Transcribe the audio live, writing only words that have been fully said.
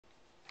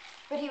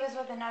But he was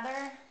with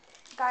another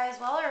guy as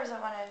well, or was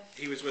it one of...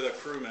 He was with a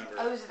crew member.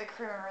 Oh, he was with a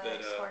crew member that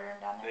escorted him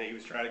down there? He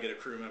was trying to get a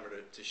crew member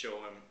to show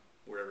him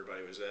where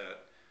everybody was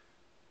at.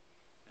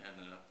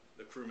 And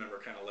the crew member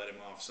kind of led him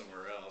off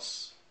somewhere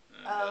else.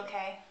 And,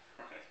 okay.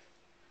 Right.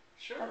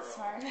 Sure. That's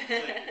smart. Take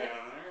you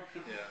down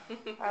there.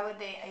 Yeah. Why would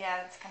they? Yeah,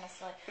 that's kind of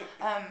silly.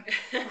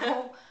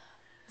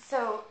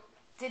 So,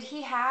 did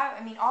he have...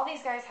 I mean, all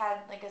these guys had,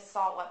 like,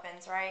 assault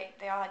weapons, right?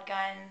 They all had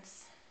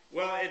guns.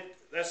 Well,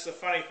 that's the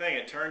funny thing.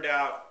 It turned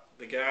out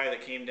the guy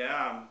that came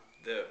down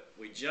that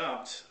we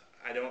jumped,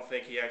 I don't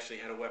think he actually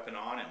had a weapon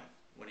on him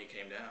when he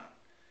came down.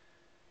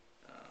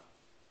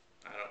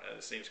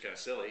 It seems kind of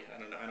silly. I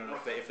don't know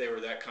if they were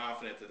that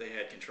confident that they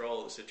had control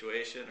of the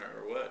situation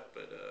or what.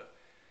 But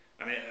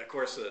I mean, of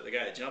course, the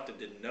guy that jumped him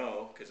didn't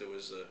know because it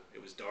was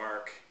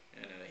dark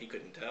and he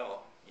couldn't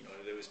tell. You know,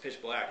 it was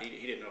pitch black. He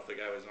didn't know if the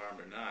guy was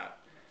armed or not.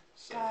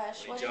 So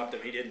Gosh, when he jumped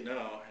him, he didn't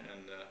know.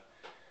 And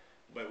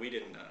but we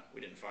didn't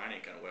find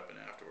any kind of weapon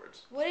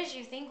afterwards. What did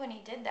you think when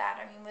he did that?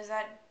 I mean,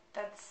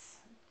 that's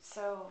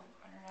so,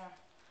 I don't know.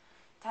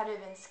 It had to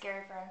have been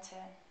scary for him to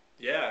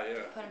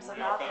put himself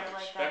out there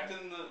like that.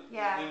 Expecting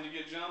him to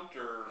get jumped,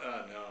 or?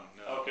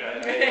 No.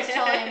 Okay. It's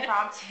totally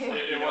impromptu.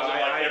 It wasn't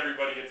like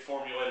everybody had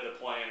formulated a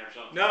plan or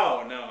something.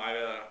 No.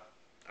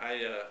 I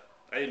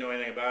didn't know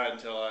anything about it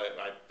until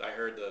I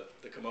heard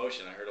the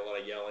commotion. I heard a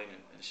lot of yelling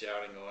and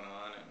shouting going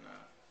on, and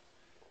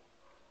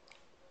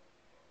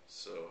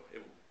so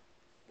it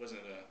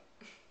wasn't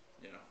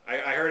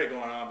I heard it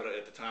going on, but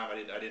at the time I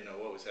didn't know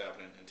what was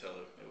happening until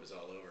it was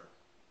all over.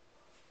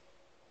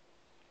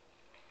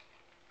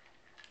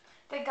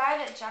 The guy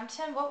that jumped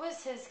him, what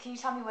was his... Can you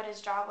tell me what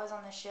his job was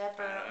on the ship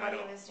or what he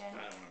was doing?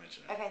 I don't want to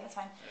mention it. Okay, that's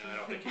fine. I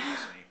don't think he has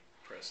any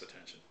press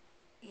attention.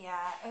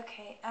 Yeah.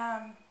 Okay.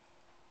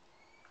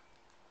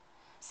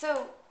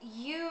 So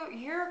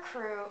your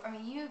crew, I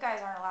mean, you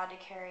guys aren't allowed to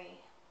carry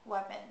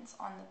weapons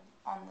on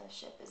the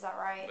ship. Is that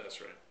right? That's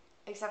right.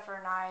 Except for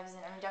knives,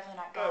 and I mean, definitely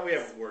not guns. We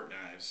have work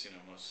knives. You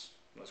know,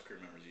 most crew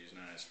members use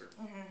knives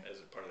as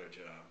a part of their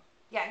job.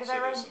 Yeah, because so I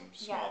read there's some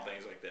small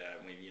things like that.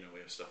 And we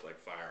have stuff like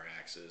fire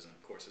axes, and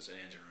of course it's an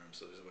engine room,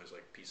 so there's always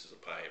like pieces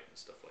of pipe and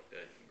stuff like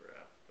that you can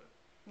grab. But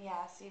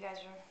yeah, so you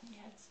guys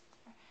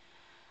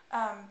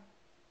are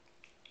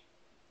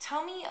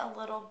tell me a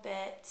little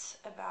bit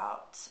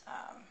about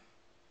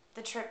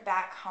the trip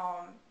back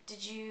home.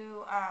 Did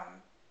you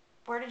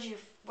where did you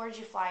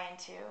fly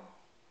into?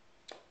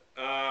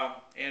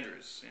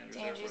 Andrews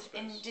Air Force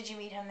Base. And did you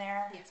meet him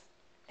there? Yes.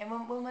 And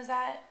when was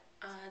that?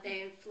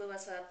 They flew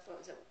us up. What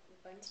was it?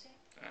 Wednesday?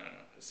 I don't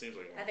know. It seems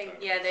like a long I think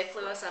time. they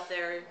flew us up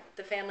there.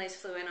 The families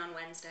flew in on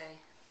Wednesday.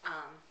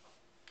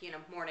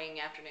 Morning,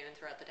 afternoon,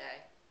 throughout the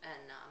day,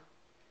 and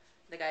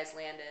the guys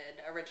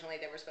landed. Originally,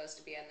 they were supposed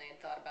to be in. They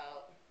had thought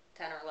about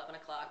 10 or 11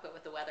 o'clock, but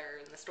with the weather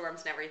and the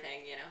storms and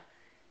everything,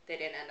 they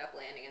didn't end up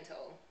landing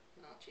until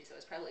it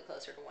was probably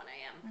closer to 1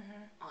 a.m.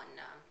 On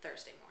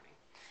Thursday morning.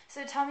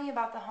 So tell me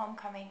about the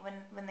homecoming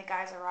when the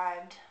guys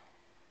arrived.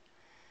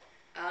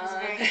 Was it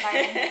very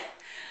exciting?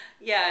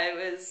 Yeah, it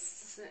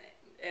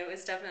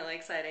was definitely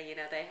exciting.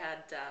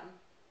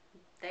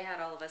 They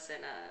had all of us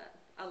in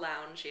a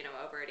lounge,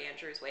 over at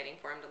Andrews waiting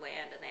for him to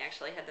land, and they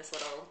actually had this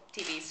little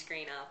TV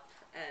screen up,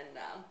 and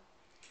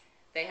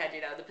they had,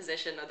 the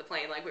position of the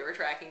plane, like we were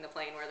tracking the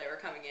plane where they were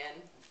coming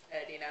in,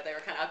 and, they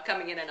were kind of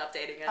coming in and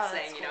updating us,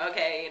 saying, cool.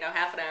 Okay,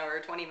 half an hour,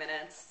 20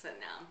 minutes, and,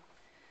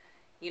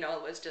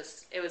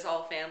 it was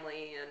all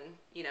family, and,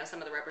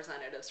 some of the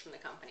representatives from the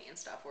company and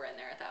stuff were in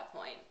there at that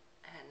point,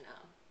 and,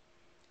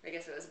 I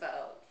guess it was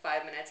about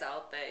 5 minutes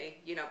out, they,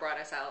 brought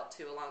us out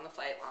to along the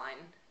flight line,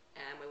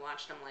 and we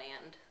watched them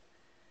land.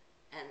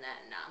 And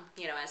then,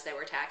 as they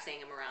were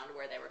taxiing them around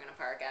where they were going to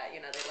park at,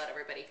 they let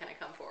everybody kind of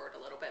come forward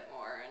a little bit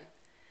more. And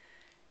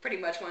pretty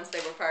much once they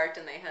were parked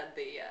and they had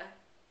the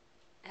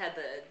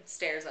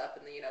stairs up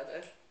and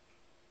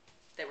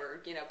they were,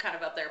 kind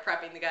of up there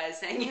prepping the guys,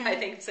 saying,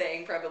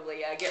 saying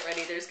probably, get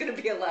ready, there's going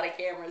to be a lot of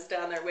cameras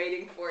down there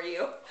waiting for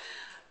you.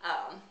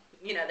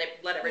 They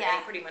let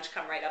everybody pretty much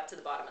come right up to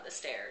the bottom of the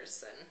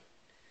stairs,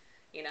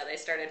 and they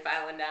started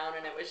filing down,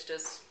 and it was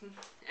just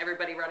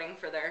everybody running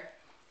for their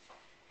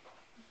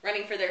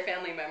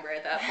family member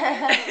at that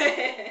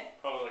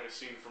point. Probably like a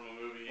scene from a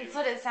movie. That's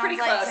what it sounds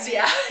pretty like close, to me.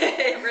 yeah.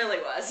 It really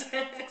was.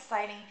 It's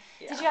exciting.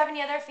 Yeah. Did you have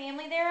any other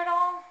family there at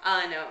all?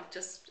 No,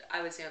 just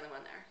I was the only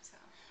one there. So.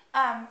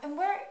 And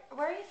where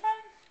are you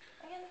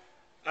from again?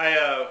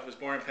 I was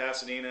born in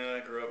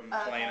Pasadena, grew up in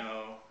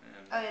Plano.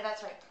 And Oh, yeah,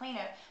 that's right, Plano.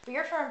 But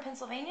you're from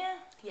Pennsylvania?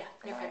 Yeah,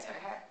 New Pittsburgh.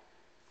 Okay.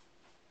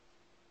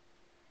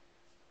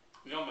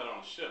 Y'all met on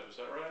a ship, is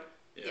that right?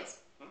 Yeah. Yes.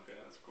 Okay,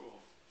 that's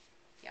cool.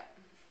 Yep.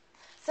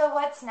 So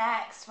what's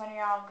next? When are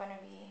y'all going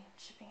to be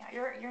shipping out?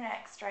 You're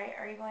next, right?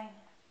 Are you going?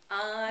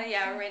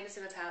 Yeah, we're waiting to see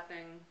what's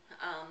happening.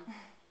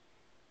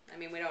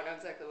 We don't know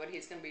exactly what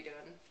he's going to be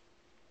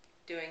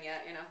doing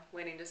yet,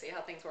 waiting to see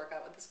how things work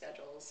out with the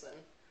schedules, and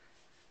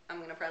I'm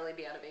going to probably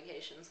be out of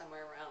vacation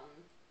somewhere around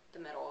the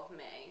middle of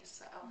May,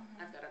 so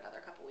I've got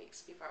another couple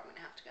weeks before I'm going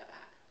to have to go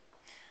back.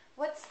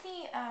 What's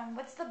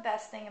the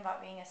best thing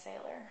about being a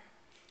sailor?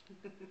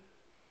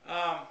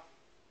 I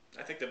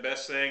think the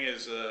best thing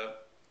is,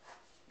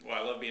 well,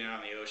 I love being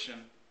out in the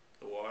ocean,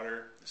 the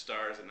water, the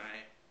stars at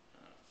night,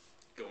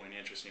 going to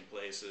interesting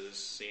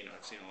places.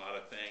 I've seen a lot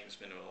of things,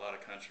 been to a lot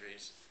of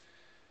countries,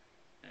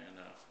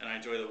 and I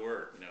enjoy the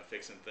work.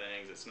 Fixing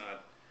things. It's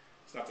not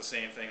the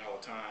same thing all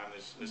the time.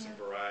 There's some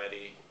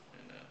variety,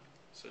 and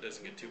so it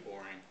doesn't get too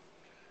boring.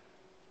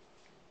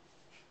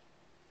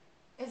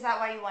 Is that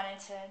why you wanted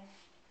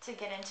to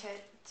get into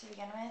it to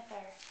begin with,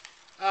 or?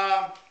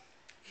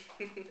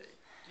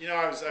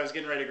 I was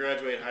getting ready to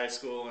graduate high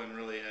school and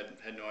really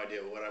had no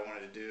idea what I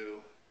wanted to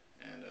do,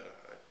 and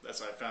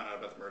that's how I found out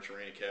about the Merchant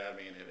Marine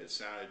Academy, and it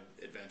sounded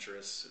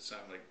adventurous. It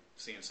sounded like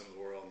seeing some of the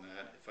world, and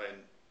that if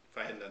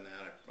I hadn't done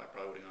that, I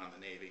probably would have gone to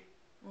the Navy.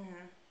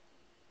 Mm-hmm.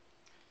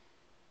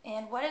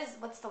 And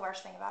what's the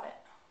worst thing about it?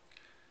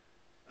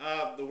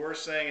 The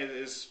worst thing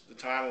is the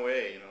time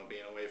away.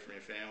 Being away from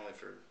your family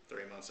for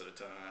 3 months at a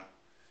time,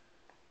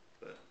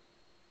 but.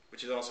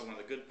 Which is also one of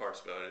the good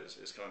parts about it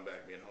is coming back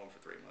and being home for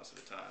 3 months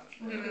at a time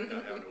and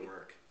not having to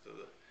work. So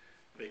the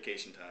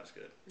vacation time's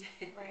good.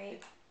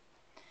 Right.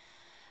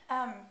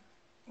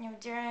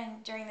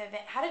 During the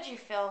event, how did you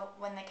feel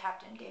when the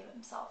captain gave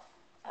himself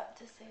up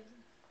to save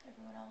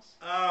everyone else?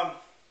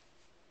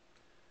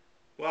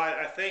 Well,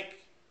 I think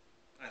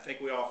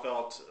we all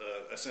felt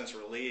a sense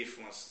of relief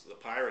once the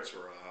pirates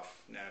were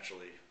off,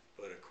 naturally.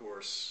 But of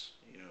course,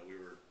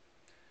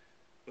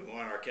 we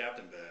wanted our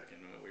captain back,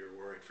 and we were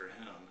worried for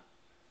him.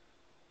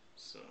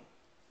 So,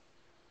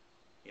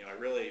 I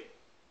really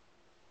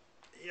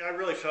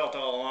felt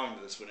all along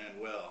that this would end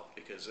well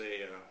because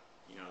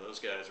those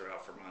guys are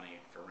out for money,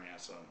 for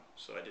ransom.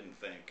 So I didn't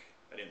think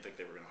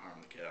they were going to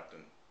harm the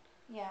captain.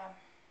 Yeah.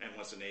 And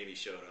once the Navy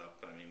showed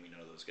up, we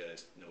know those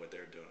guys know what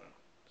they're doing.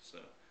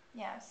 So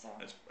yeah. So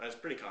I was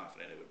pretty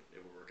confident it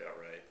would work out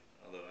right.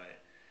 Although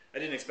I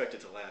didn't expect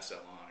it to last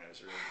that long. I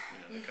was really,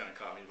 it kind of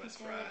caught me by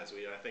surprise.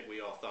 I think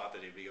we all thought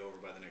that it'd be over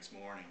by the next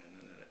morning, and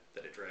then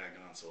that it dragged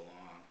on so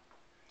long.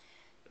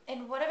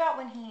 And what about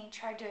when he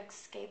tried to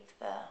escape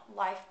the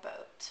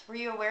lifeboat? Were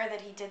you aware that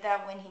he did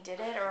that when he did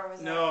it, or was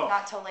it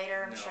not till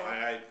later? I'm sure.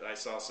 I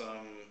saw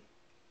some.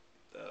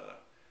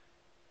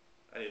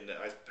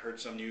 I heard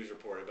some news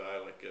report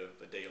about it like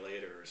a day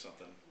later or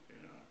something.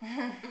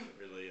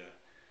 Really.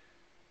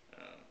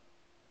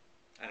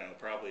 I don't know.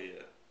 Probably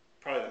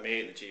the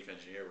mate and the chief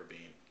engineer were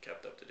being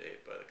kept up to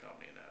date by the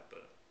company and that,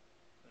 but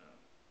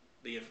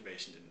the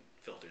information didn't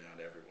filter down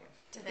to everyone.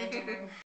 Did they do